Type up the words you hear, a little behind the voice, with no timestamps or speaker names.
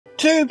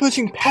Today we're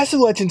pushing passive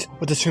legends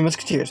with the 3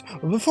 Musketeers.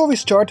 But before we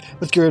start,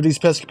 let's get rid of these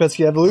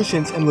pesky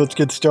evolutions and let's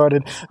get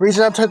started. The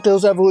reason I took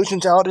those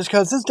evolutions out is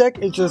because this deck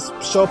is just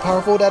so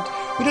powerful that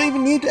we don't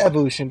even need the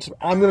evolutions.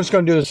 I'm just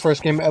going to do this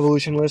first game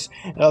evolution list,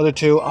 and the other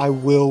two I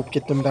will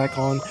get them back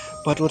on.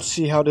 But let's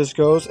see how this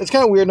goes. It's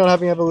kind of weird not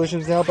having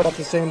evolutions now, but at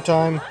the same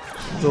time,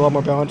 there's a lot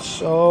more balance.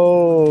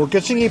 Oh,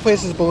 good thing he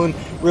placed his balloon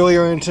really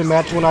early into the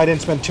match when I didn't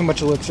spend too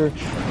much elixir,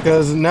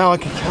 because now I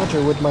can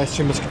counter with my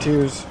 3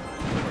 Musketeers.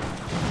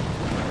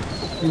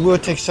 We will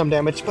take some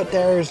damage, but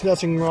there's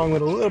nothing wrong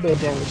with a little bit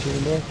of damage here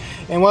and there.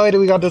 And while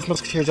we got those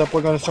Musketeers up,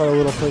 we're going to start a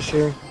little push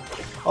here.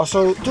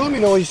 Also, do let me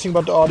know what you think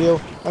about the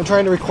audio. I'm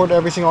trying to record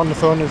everything on the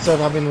phone instead of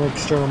having an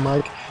external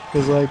mic,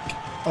 because like,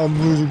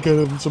 I'm losing kind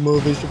of some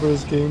motivation for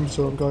this game,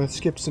 so I'm going to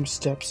skip some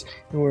steps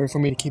in order for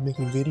me to keep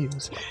making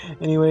videos.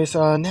 Anyways,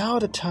 now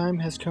the time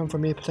has come for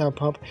me to put out a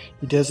pump.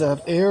 He does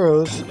have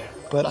arrows,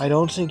 but I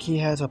don't think he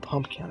has a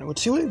pump counter.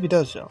 Let's see what he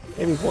does though.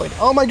 Maybe void.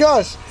 Oh my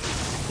gosh!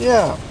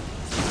 Yeah.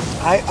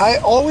 I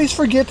always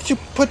forget to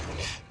put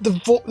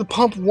the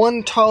pump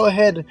one tile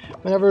ahead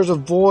whenever there's a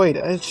void.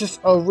 It's just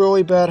a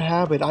really bad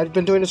habit. I've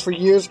been doing this for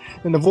years,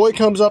 and the void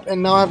comes up,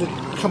 and now I have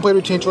to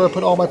completely change where I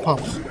put all my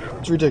pumps.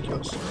 It's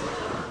ridiculous.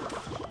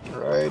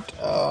 Alright,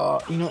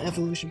 you know,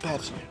 evolution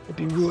paths would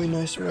be really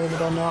nice right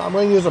about now. I'm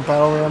going to use a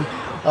battle ram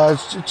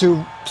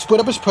to split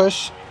up his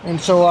push, and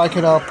so I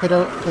could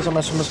place on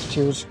my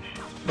Musketeers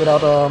without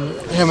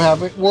him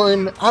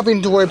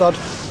having to worry about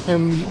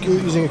him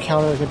using a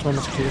counter against my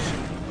Musketeers.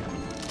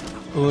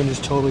 Balloon is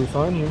totally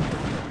fine here.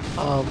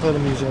 Let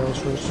him use arrows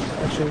first.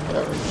 Actually,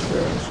 arrows.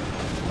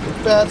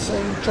 With bats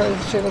and try to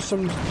save us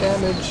some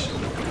damage.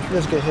 He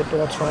does get hit, but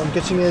that's fine.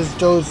 Guessing is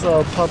those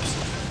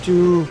pups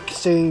do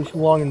stay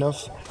long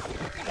enough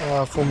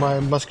for my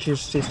Musketeers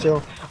to stay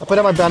still. I put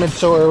out my bandage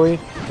so early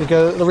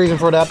because the reason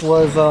for that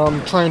was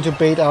trying to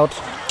bait out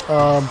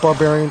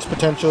barbarians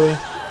potentially.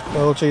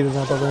 Well, looks like he doesn't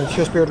have barbarians.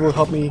 Heal Spirit will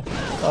help me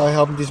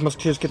help these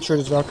Musketeers get through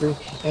this Valkyrie.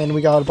 And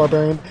we got a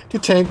barbarian to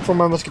tank for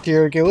my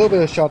Musketeer. Get a little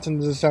bit of shots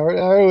into this tower.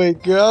 There we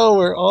go.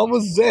 We're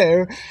almost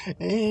there.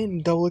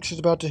 And double elixir is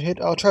about to hit.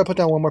 I'll try to put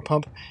down one more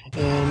pump.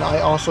 And I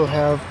also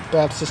have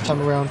bats this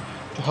time around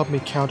to help me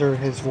counter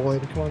his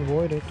void. Come on,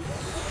 void it.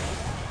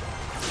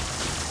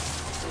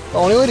 The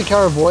only way to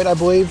counter void, I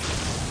believe.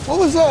 What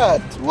was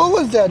that? What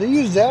was that? Did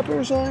you zap it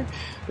or something?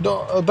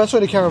 The best way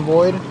to counter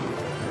void.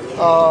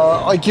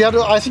 Like you have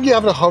to, I think you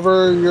have to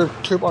hover your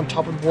troop on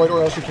top of void,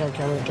 or else you can't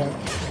counter attack.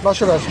 I'm not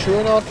sure if that's true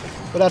or not,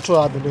 but that's what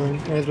I've been doing,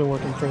 and it's been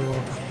working pretty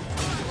well.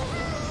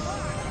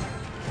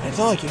 And it's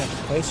not like you have to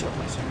place it on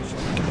myself.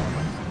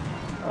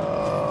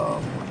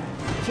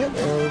 Does he have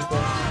arrows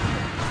though?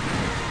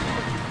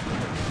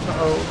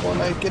 When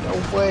I get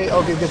away.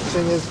 Okay, good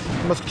thing is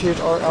the Musketeers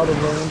are out of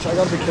range. I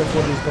gotta be careful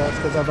with these bats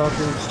because that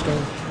Valkyrie is just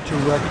going to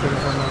wreck them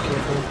if I'm not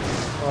careful.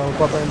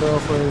 Barbarian barrel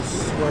for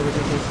his whatever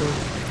this is.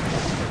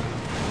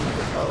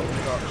 Oh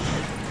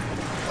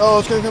gosh. Oh,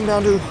 it's gonna come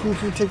down to who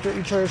can take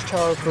each other's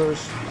tower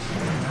first.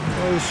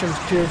 Oh, these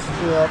Musketeers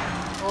do that.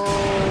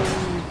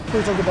 Oh,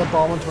 please don't get that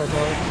bomb onto my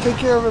tower. Take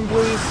care of him,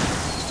 please.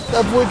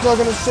 That void's not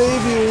gonna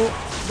save you.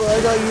 But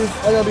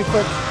I gotta be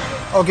quick.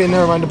 Okay,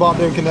 never mind. The bomb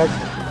didn't connect.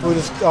 We'll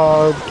just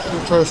try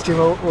to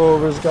steamroll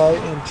over this guy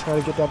and try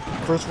to get that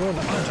first win.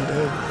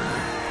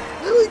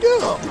 There we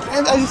go.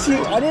 And as you see,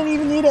 I didn't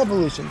even need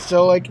evolutions.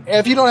 So, like,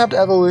 if you don't have the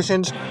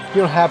evolutions,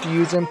 you don't have to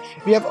use them.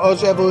 If you have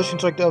other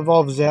evolutions like the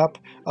Evolve Zap,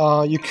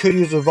 you could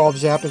use Evolve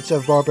Zap instead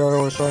of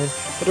Barbarrel or something.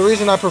 But the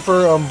reason I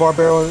prefer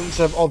Barbarrel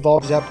instead of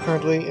Evolve Zap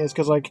currently is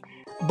because, like,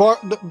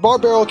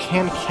 Barbarrel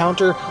can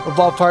counter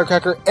Evolve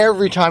Firecracker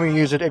every time you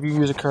use it if you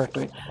use it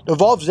correctly. The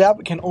Evolve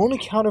Zap can only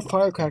counter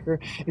Firecracker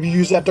if you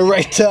use it at the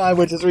right time,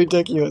 which is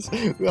ridiculous.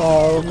 I'm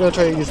gonna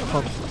try to use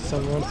pumps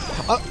someone.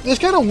 It's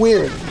kind of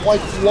weird. Like,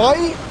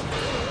 why?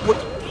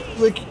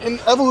 Like, in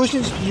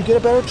evolutions, you get a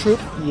better troop,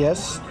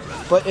 yes,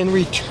 but in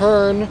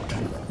return,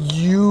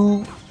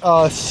 you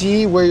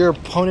see where your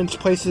opponents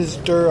places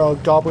their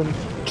Goblin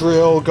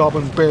Drill,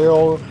 Goblin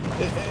Barrel.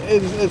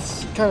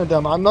 It's kind of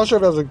dumb. I'm not sure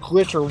if that's a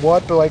glitch or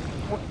what, but like,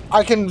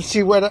 I can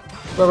see wherever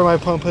my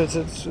opponent puts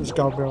its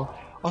Goblin Barrel.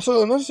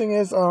 Also, another thing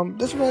is,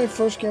 this is my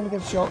first game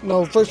against y'all.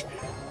 No,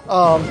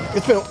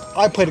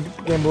 I played a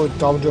game with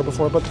Goblin Drill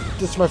before, but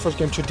this is my first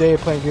game today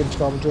playing against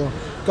Goblin Drill.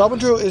 Goblin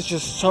Drill is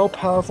just so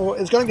powerful.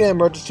 It's gonna get an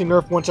emergency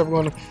nerf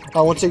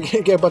once they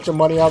get a bunch of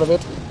money out of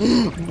it,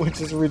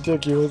 which is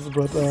ridiculous.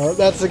 But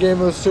that's the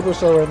game of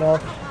Supercell right now.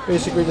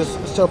 Basically, just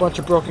sell a bunch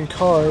of broken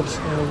cards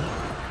and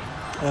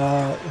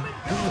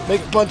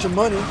make a bunch of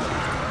money.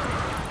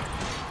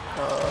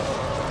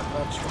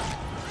 That's right.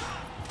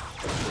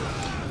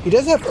 He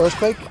does have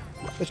Earthquake,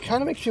 which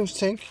kind of makes you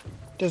think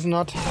does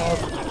not have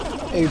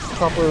a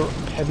proper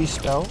heavy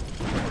spell.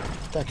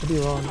 That could be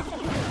wrong.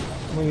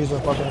 I'm gonna use a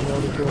barbarian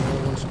barrel to kill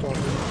him one spell.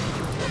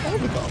 That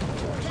would be gone.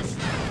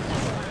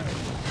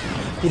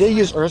 He did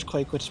use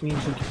Earthquake, which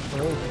means he can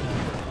throw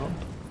pump.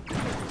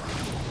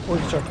 Or we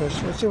can start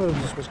pushing. Let's see what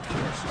this Musketeer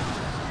is.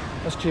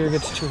 Musketeer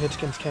gets 2 hits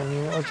against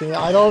Cannoneer. Okay,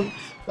 I don't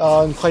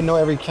quite know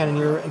every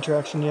Cannoneer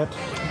interaction yet.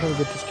 I'm gonna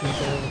get this King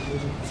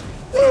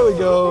for There we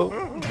go.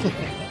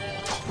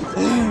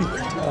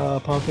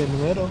 Pump in the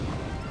middle.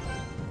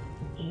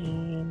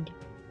 And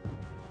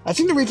I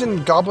think the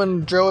reason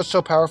Goblin Drill is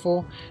so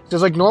powerful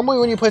is like normally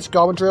when you place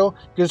Goblin Drill,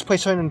 you just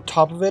place something on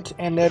top of it,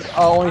 and it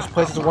only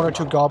places 1 or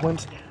 2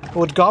 goblins. But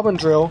with Goblin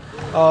Drill,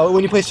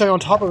 when you place something on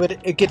top of it,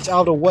 it gets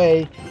out of the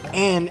way,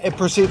 and it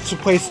proceeds to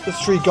place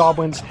 3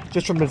 goblins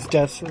just from its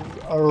death,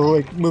 or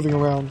like moving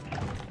around.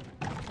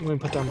 I'm going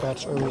to put down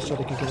bats early so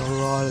they can get a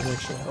lot of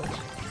extra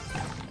health.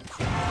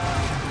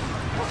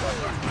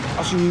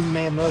 Also, you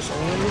may have noticed I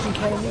am using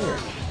Cannoneer.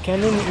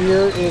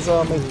 Cannoneer is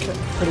a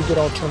pretty good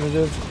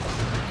alternative.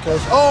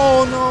 Because,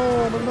 oh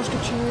no, my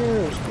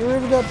Musketeers! Get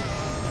rid of that!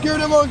 Get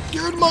rid of monk!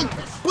 Get rid of monk!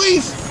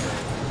 Please!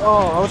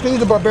 Oh, I was going to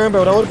use the Barbarian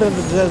Barrel. That would have been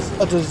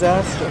a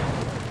disaster.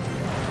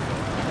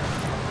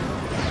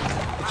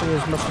 Let's see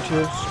his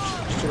Musketeers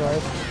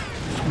survive.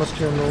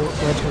 Musketeer and the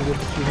Lance going to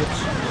get a few hits.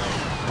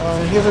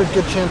 Here's a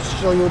good chance to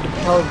show you the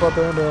power of the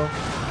Barbarian Barrel.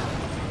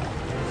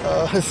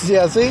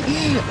 Yeah, see?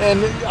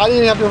 And I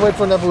didn't have to wait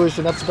for an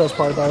evolution. That's the best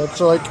part about it.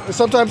 So, like,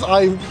 sometimes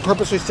I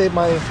purposely save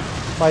my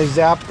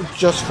zap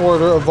just for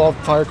the evolved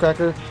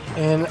Firecracker,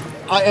 and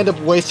I end up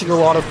wasting a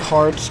lot of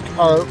cards.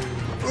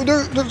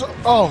 There's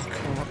oh,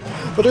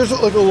 but there's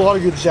like a lot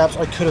of good zaps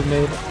I could have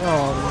made.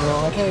 Oh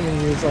no, I can't even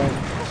use I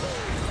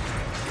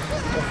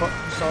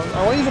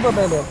want to use a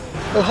Barbarian Barrel,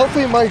 but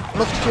hopefully my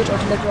Musketeers I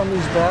can make it on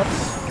these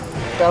bats.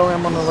 Battle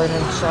Ram on the right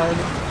hand side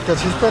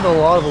because he's spent a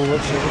lot of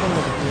elixir. We're gonna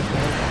make a good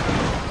one.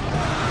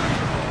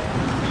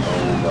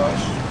 Oh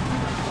gosh!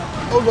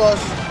 Oh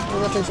gosh!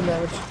 We're gonna take some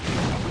damage.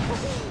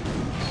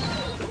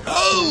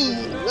 Oh,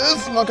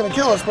 this is not gonna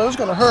kill us, but it's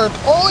gonna hurt.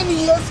 Oh, and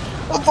yes,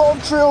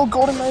 Evolved Trail,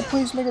 Golden Knight,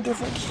 please make a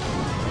difference.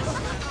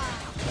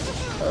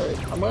 Alright,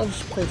 I'm gonna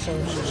just play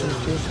some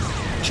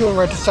chilling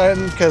right beside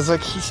him because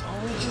like he's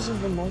always using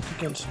the monk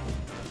against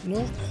me.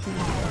 No.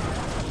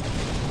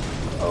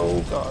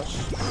 Oh gosh.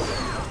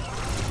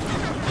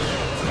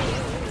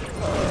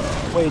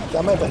 Wait,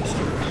 that might be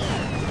stupid.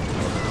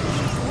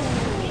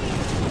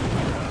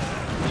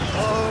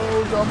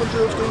 Oh, Goblin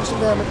Drill's doing some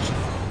damage,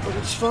 but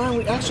it's fine.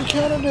 We actually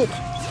countered it.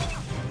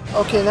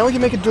 Okay, now we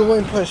can make a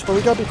dueling push, but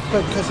we gotta be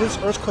quick because this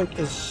Earthquake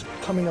is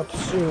coming up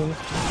soon.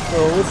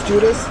 So let's do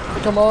this.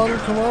 Come on,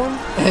 come on.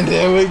 And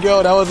there we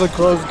go. That was a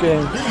close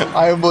game.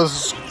 I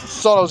almost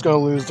thought I was gonna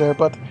lose there,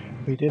 but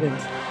we didn't.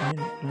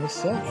 And nice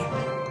save.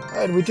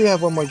 Alright, we do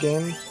have one more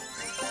game.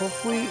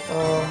 Hopefully,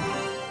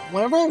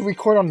 whenever I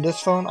record on this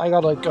phone, I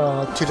got like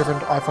 2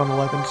 different iPhone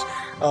 11s.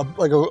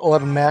 Like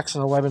 11 Max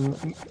and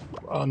 11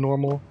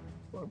 normal.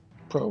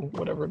 Pro,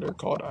 whatever they're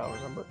called, I don't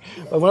remember.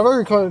 But whenever I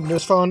record on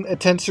this phone, it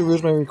tends to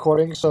lose my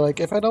recording. So like,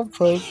 if I don't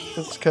post,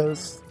 it's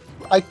because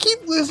I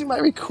keep losing my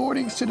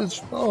recordings to this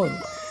phone.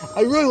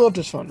 I really love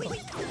this phone though,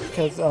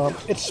 because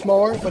it's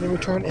smaller, but in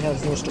return, it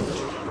has no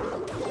storage.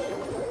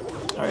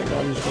 All right, now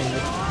I'm just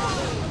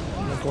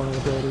going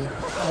to ability.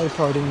 I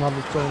probably didn't have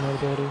this going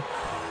ability.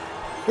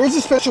 There's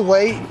a special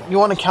way you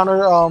want to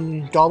counter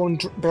Goblin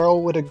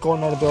Barrel with a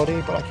Golden Knight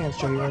ability, but I can't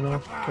show you right now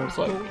because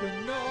like.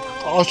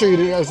 I'll show you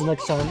guys the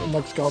next time, the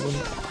next Goblin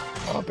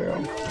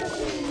Barrel.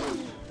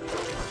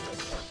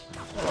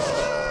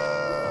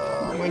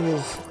 I'm gonna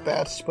use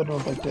bats, but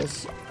not like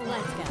this.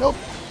 Nope.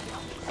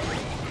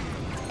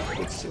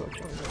 Let's see what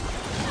can we do.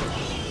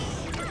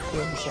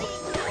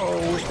 Oh,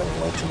 we're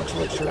spending way too much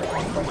elixir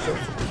on a bunch of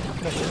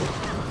nothing.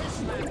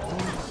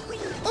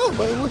 Oh,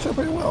 but it works out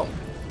pretty well.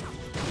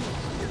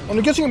 And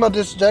the good thing about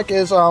this deck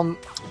is,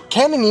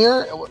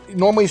 Cannoneer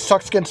normally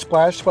sucks against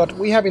Splash, but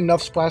we have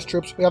enough Splash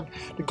troops. We have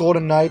the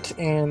Golden Knight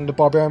and the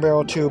Barbarian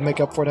Barrel to make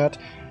up for that.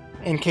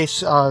 In case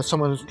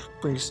someone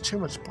brings too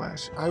much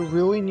Splash. I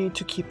really need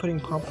to keep putting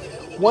Pump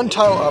 1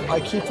 tile up.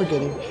 I keep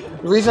forgetting.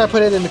 The reason I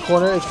put it in the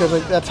corner is because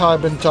like, that's how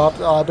I've been taught.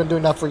 I've been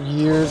doing that for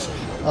years.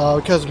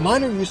 Because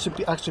Miner used to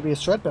actually be a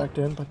threat back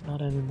then, but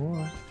not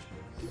anymore.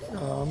 I'm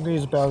going to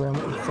use a Battle Ram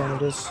in front of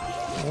this.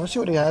 I want to see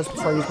what he has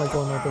before I use my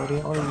Golden Knight ability.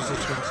 I want to use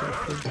this one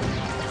safely.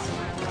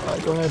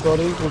 Alright, Golden Knight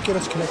ability will get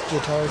us connected to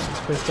the tower since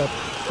we placed that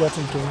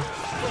weapon thing.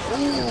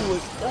 Ooh,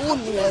 if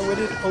only I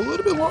waited a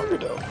little bit longer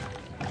though.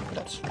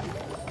 That's...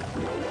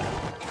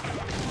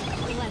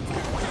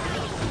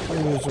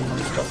 I'm using my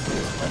stuff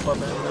here. My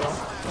Barbarian Barrel.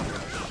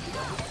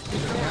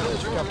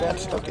 We got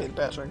bats. Okay, the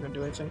bats aren't going to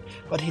do anything.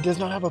 But he does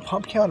not have a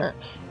pump counter.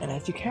 And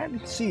as you can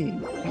see,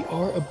 we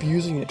are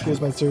abusing it. Here's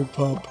my 3rd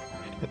pump.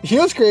 You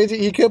know what's crazy?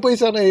 He could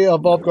place on a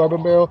Evolved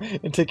Goblin Barrel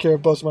and take care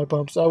of both of my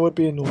pumps. That would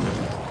be annoying.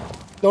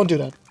 Don't do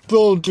that.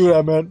 Don't do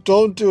that, man.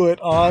 Don't do it.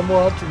 I'm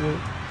watching it.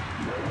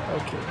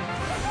 Okay.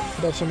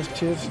 That's some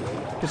Musketeers.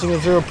 Using a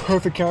 0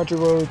 perfect counter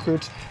royal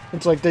recruits.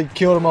 It's like they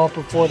killed them all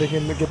before they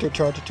can get their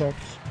charge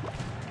attacks.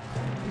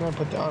 I'm gonna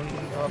put down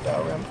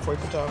Battle Ram before you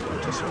put down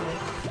Rotisserie.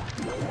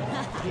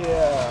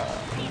 Yeah.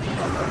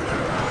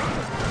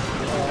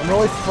 I'm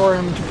really for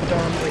him to put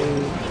down a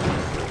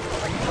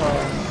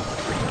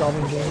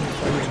Goblin game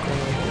before I use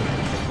Corner.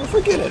 Well,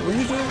 forget it. We're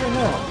using it right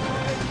now.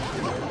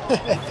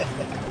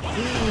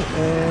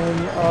 And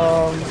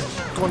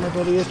Golden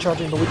ability is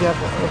charging, but we do have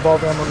a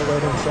Evolved Ram on the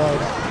right hand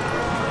side.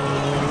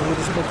 And we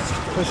just make this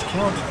push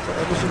count for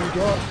everything we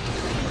got.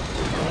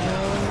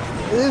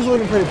 It is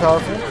looking pretty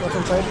powerful. What's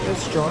inside is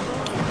strong.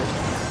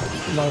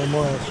 Not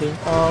anymore, actually.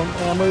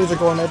 And I'm gonna use a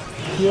Garnet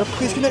here.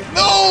 Please connect.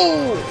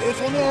 No!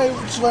 If only I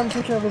just let him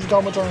take care of his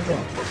goblins on his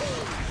own.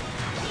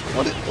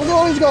 Look at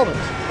all these goblins.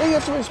 Oh, you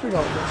have to waste 3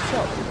 goblins. Shut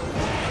up.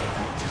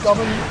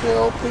 Goblin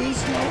barrel,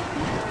 please. No.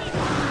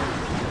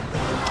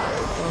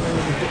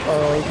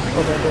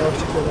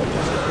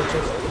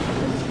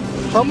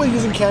 Probably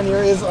using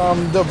Cannier is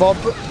the vault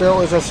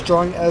barrel is as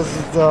strong as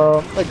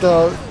the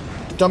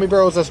dummy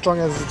barrel is as strong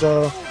as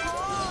the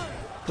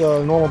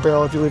normal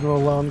barrel if you leave them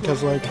alone,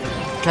 because like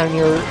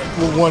Cannier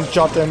will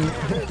one-shot them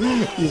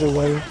either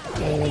way,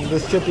 and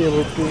this should be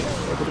able to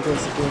get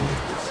us the game.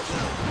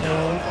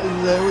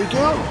 And there we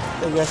go.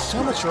 Thank you guys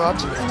so much for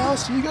watching, and I'll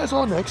see you guys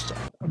all next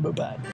time. Bye bye.